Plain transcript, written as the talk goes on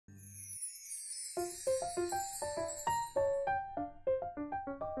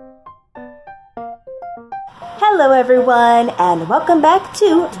Hello everyone, and welcome back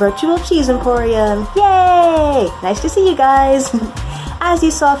to Virtual Cheese Emporium. Yay! Nice to see you guys. As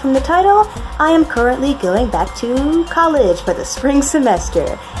you saw from the title, I am currently going back to college for the spring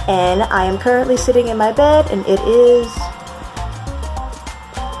semester, and I am currently sitting in my bed, and it is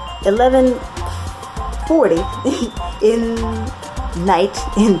 11:40 in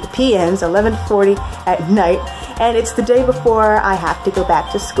the PMs, 11:40 at night, and it's the day before I have to go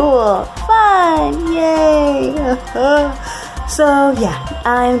back to school. Fun! Yay! So yeah,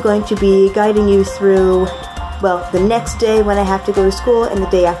 I'm going to be guiding you through, well, the next day when I have to go to school and the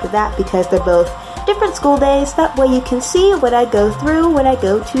day after that, because they're both different school days. That way you can see what I go through when I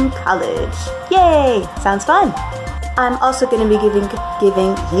go to college. Yay! Sounds fun! I'm also going to be giving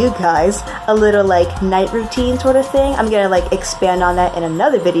you guys a little like night routine sort of thing. I'm going to like expand on that in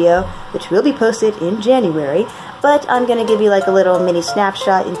another video, which will be posted in January. But I'm going to give you like a little mini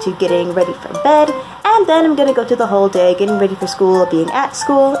snapshot into getting ready for bed. And then I'm going to go through the whole day, getting ready for school, being at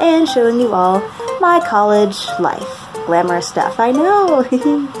school, and showing you all my college life. Glamorous stuff, I know.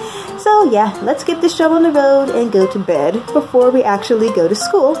 So yeah, let's get this show on the road and go to bed before we actually go to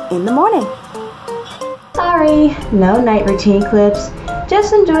school in the morning. Sorry, no night routine clips.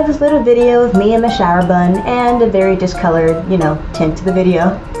 Just enjoy this little video of me in my shower bun and a very discolored, tint to the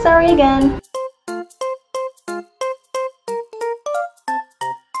video. Sorry again.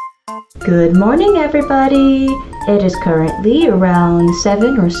 Good morning, everybody. It is currently around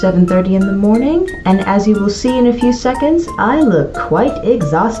 7 or 7:30 in the morning, and as you will see in a few seconds, I look quite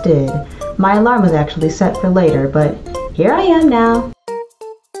exhausted. My alarm was actually set for later, but here I am now.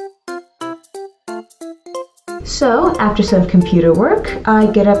 So, after some computer work, I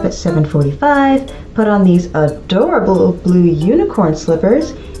get up at 7:45, put on these adorable blue unicorn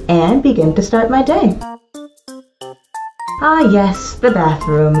slippers, and begin to start my day. Ah yes, the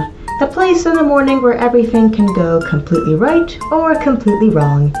bathroom. The place in the morning where everything can go completely right or completely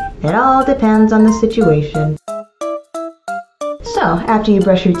wrong. It all depends on the situation. So, after you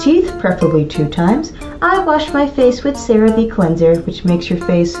brush your teeth, preferably 2 times, I wash my face with CeraVe Cleanser, which makes your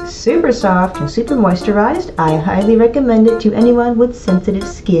face super soft and super moisturized. I highly recommend it to anyone with sensitive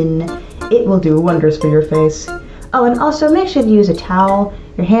skin. It will do wonders for your face. Oh, and also make sure to use a towel.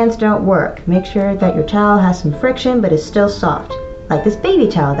 Your hands don't work. Make sure that your towel has some friction but is still soft, like this baby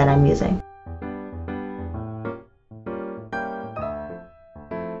towel that I'm using.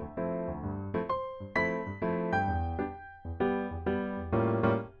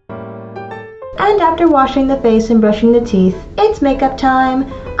 And after washing the face and brushing the teeth, it's makeup time.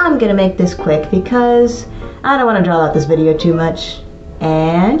 I'm gonna make this quick because I don't want to draw out this video too much.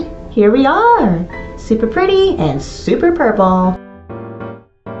 And here we are! Super pretty and super purple.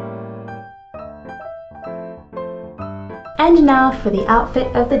 And now for the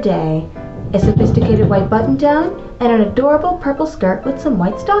outfit of the day. A sophisticated white button down and an adorable purple skirt with some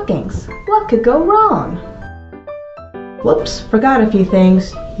white stockings. What could go wrong? Whoops, forgot a few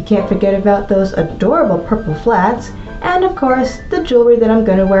things. You can't forget about those adorable purple flats, and of course, the jewelry that I'm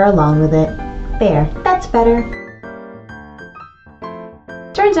gonna wear along with it. There, that's better.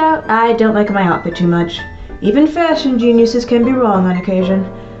 Turns out, I don't like my outfit too much. Even fashion geniuses can be wrong on occasion.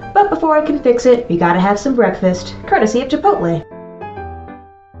 But before I can fix it, we gotta have some breakfast, courtesy of Chipotle.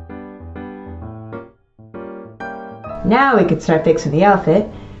 Now we can start fixing the outfit.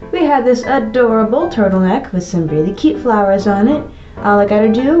 We have this adorable turtleneck with some really cute flowers on it. All I gotta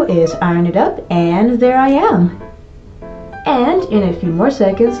do is iron it up, and there I am. And in a few more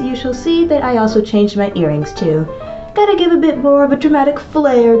seconds, you shall see that I also changed my earrings too. Gotta give a bit more of a dramatic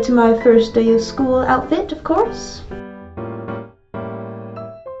flair to my first day of school outfit, of course.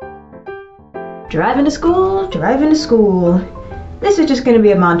 Driving to school, driving to school. This is just gonna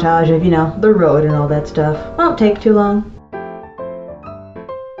be a montage of, the road and all that stuff. Won't take too long.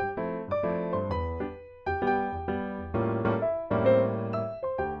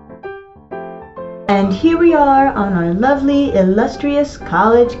 And here we are on our lovely, illustrious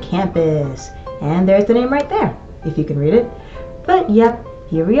college campus. And there's the name right there, if you can read it. But yep,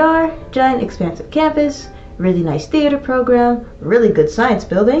 here we are, giant expansive campus, really nice theater program, really good science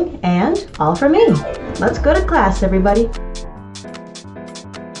building, and all for me. Let's go to class, everybody.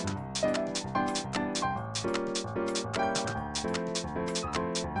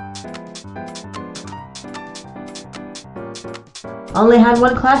 Only had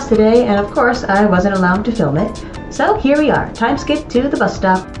one class today, and of course I wasn't allowed to film it. So here we are, time skip to the bus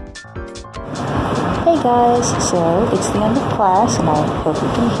stop. Hey guys, so it's the end of class, and I hope you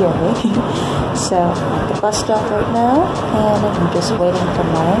can hear me. So I'm at the bus stop right now, and I'm just waiting for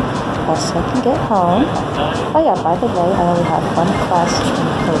my bus so I can get home. Oh yeah, by the way, I only have one class in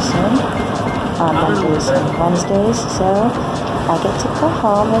person on Mondays and Wednesdays, so I get to go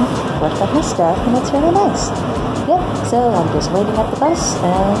home and work on my stuff, and it's really nice. Yep, so I'm just waiting at the bus,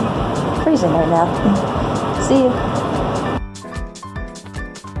 and freezing right now. See you.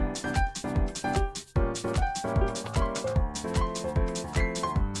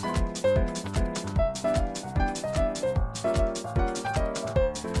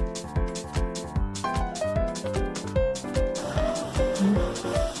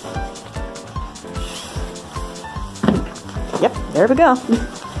 Yep, there we go.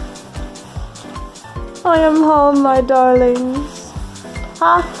 I am home, my darlings.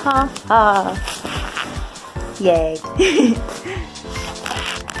 Ha ha ha. Yay.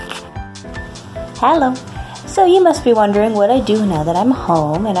 Hello. So you must be wondering what I do now that I'm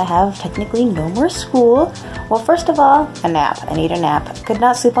home and I have technically no more school. Well, first of all, a nap. I need a nap. Could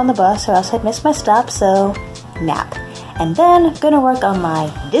not sleep on the bus or else I'd miss my stop, so nap. And then I'm gonna work on my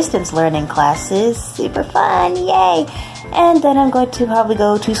distance learning classes. Super fun, yay! And then I'm going to probably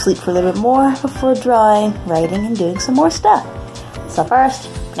go to sleep for a little bit more before drawing, writing, and doing some more stuff. So first,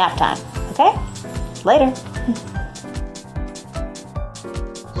 nap time, okay? Later.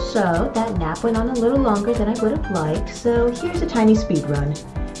 So that nap went on a little longer than I would have liked, so here's a tiny speed run.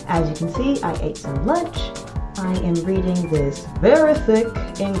 As you can see, I ate some lunch. I am reading this very thick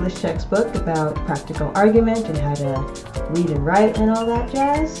English textbook about practical argument and how to read and write and all that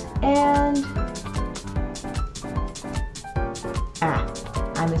jazz. And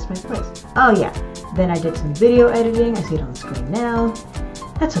I missed my place. Oh yeah, then I did some video editing. I see it on the screen now.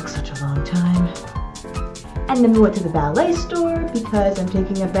 That took such a long time. And then we went to the ballet store because I'm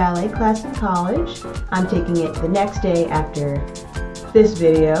taking a ballet class in college. I'm taking it the next day after this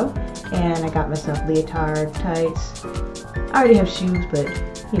video, and I got myself leotard, tights. I already have shoes, but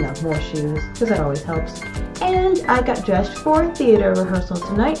you know, more shoes, because that always helps. And I got dressed for theater rehearsal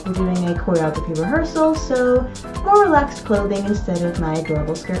tonight. We're doing a choreography rehearsal, so more relaxed clothing instead of my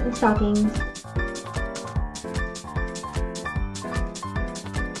adorable skirt and stockings.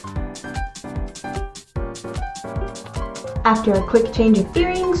 After a quick change of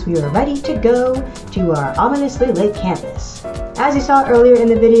earrings, we were ready to go to our ominously lit campus. As you saw earlier in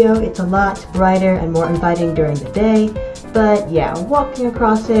the video, it's a lot brighter and more inviting during the day, but yeah, walking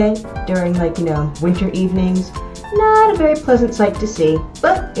across it during winter evenings, not a very pleasant sight to see,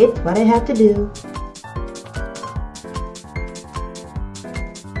 but it's what I have to do.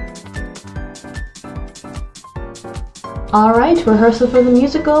 Alright, rehearsal for the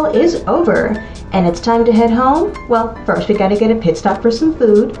musical is over, and it's time to head home. Well, first we gotta get a pit stop for some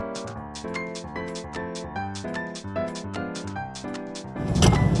food.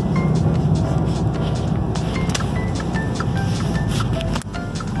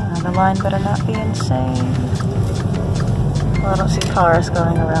 The line better not be insane. Well, I don't see cars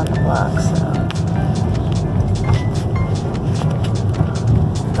going around the block, so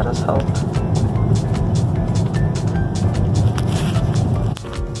let us hope.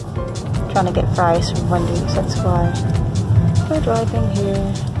 Trying to get fries from Wendy's, that's why we're driving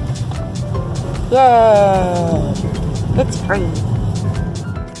here. Yay! It's free.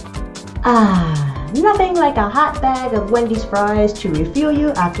 Nothing like a hot bag of Wendy's fries to refuel you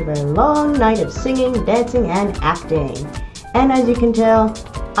after a long night of singing, dancing, and acting. And as you can tell,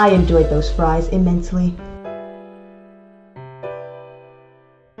 I enjoyed those fries immensely.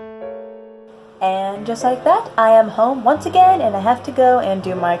 And just like that, I am home once again, and I have to go and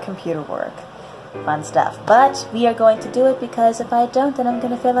do my computer work. Fun stuff. But we are going to do it because if I don't, then I'm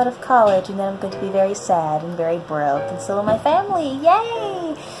going to fail out of college, and then I'm going to be very sad and very broke, and so will my family.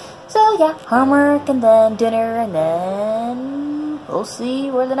 Yay! So yeah, homework, and then dinner, and then we'll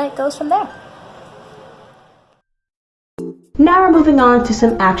see where the night goes from there. Now we're moving on to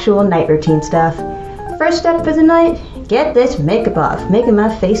some actual night routine stuff. First step for the night, get this makeup off, making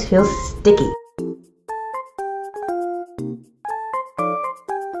my face feel sticky.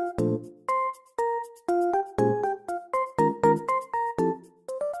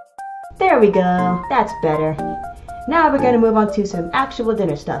 There we go, that's better. Now we're going to move on to some actual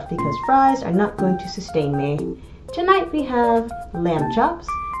dinner stuff because fries are not going to sustain me. Tonight we have lamb chops,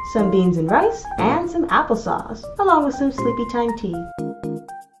 some beans and rice, and some applesauce, along with some sleepy time tea.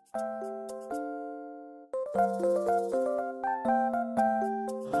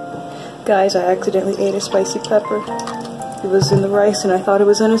 Guys, I accidentally ate a spicy pepper. It was in the rice and I thought it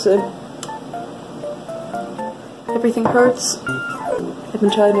was innocent. Everything hurts. I've been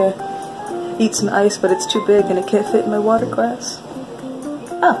trying to eat some ice, but it's too big and it can't fit in my water glass.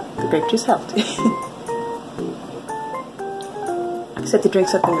 Oh, the grape juice helped. I said to drink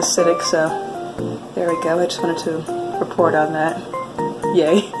something acidic, so there we go. I just wanted to report on that.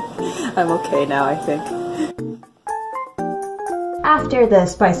 Yay. I'm okay now, I think. After the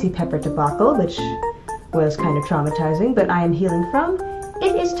spicy pepper debacle, which was kind of traumatizing, but I am healing from,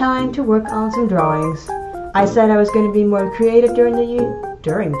 it is time to work on some drawings. I said I was going to be more creative during the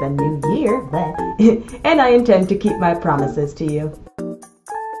new year, and I intend to keep my promises to you.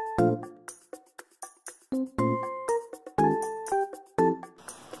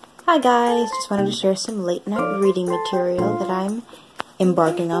 Hi guys, just wanted to share some late night reading material that I'm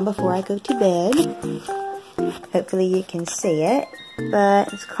embarking on before I go to bed. Hopefully you can see it,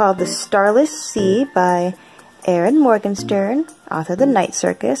 but it's called The Starless Sea by Erin Morgenstern, author of The Night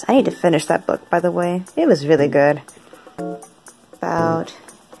Circus. I need to finish that book, by the way. It was really good. About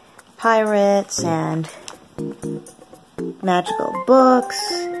pirates and magical books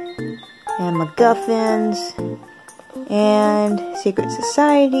and MacGuffins and secret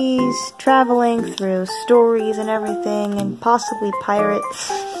societies, traveling through stories and everything, and possibly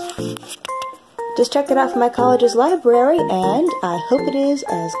pirates. Just check it out from my college's library, and I hope it is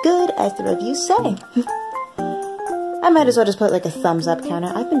as good as the reviews say. I might as well just put like a thumbs up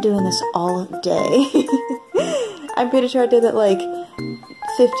counter. I've been doing this all day. I'm pretty sure I did it like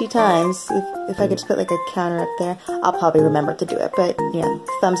 50 times. If I could just put like a counter up there, I'll probably remember to do it. But yeah,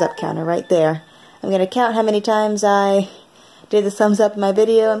 thumbs up counter right there. I'm going to count how many times I did the thumbs up in my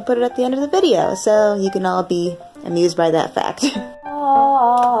video and put it at the end of the video, so you can all be amused by that fact.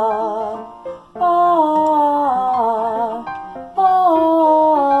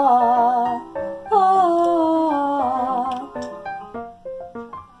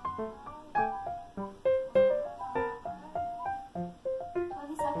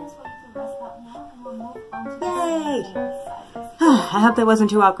 Yay! I hope that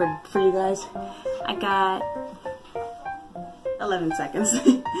wasn't too awkward for you guys. I got 11 seconds.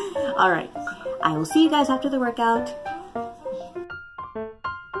 Alright, I will see you guys after the workout.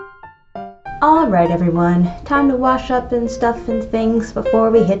 Alright everyone, time to wash up and stuff and things before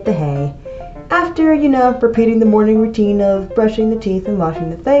we hit the hay. After, repeating the morning routine of brushing the teeth and washing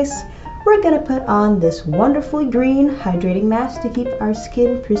the face, we're gonna put on this wonderfully green hydrating mask to keep our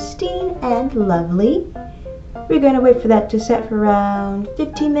skin pristine and lovely. We're going to wait for that to set for around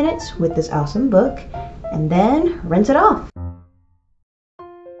 15 minutes with this awesome book, and then rinse it off.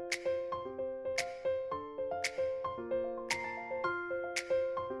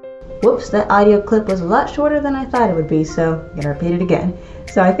 Whoops, that audio clip was a lot shorter than I thought it would be, so I'm going to repeat it again.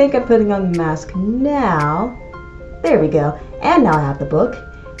 So I think I'm putting on the mask now. There we go. And now I have the book.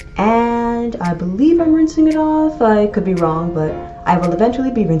 And I believe I'm rinsing it off. I could be wrong, but I will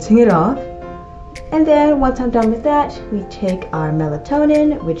eventually be rinsing it off. And then once I'm done with that, we take our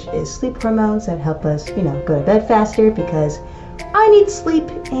melatonin, which is sleep hormones that help us, go to bed faster, because I need sleep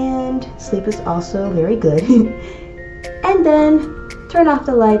and sleep is also very good. And then turn off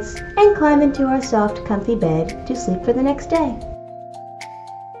the lights and climb into our soft, comfy bed to sleep for the next day.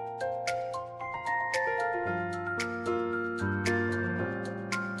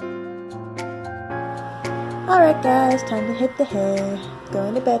 Alright guys, time to hit the hay.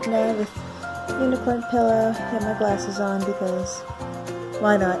 Going to bed now with unicorn pillow and my glasses on, because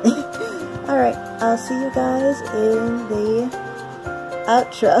why not? Alright, I'll see you guys in the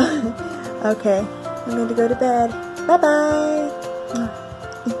outro. Okay, I'm going to go to bed. Bye-bye!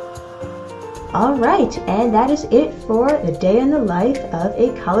 Alright, and that is it for the day in the life of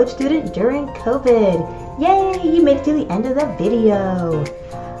a college student during COVID. Yay, you made it to the end of the video.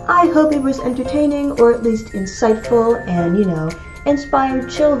 I hope it was entertaining, or at least insightful, and inspired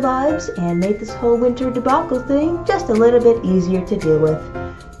chill vibes and made this whole winter debacle thing just a little bit easier to deal with.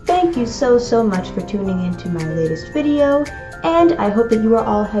 Thank you so much for tuning in to my latest video, and I hope that you are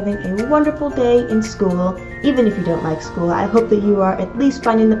all having a wonderful day in school. Even if you don't like school, I hope that you are at least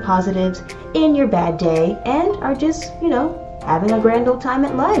finding the positives in your bad day and are just, having a grand old time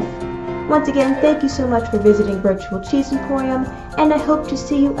at life. Once again, thank you so much for visiting Virtual Cheese Emporium, and I hope to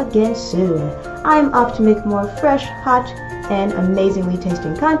see you again soon. I'm off to make more fresh, hot, and amazingly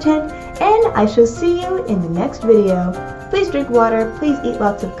tasting content, and I shall see you in the next video. Please drink water, please eat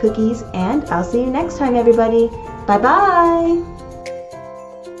lots of cookies, and I'll see you next time, everybody. Bye-bye!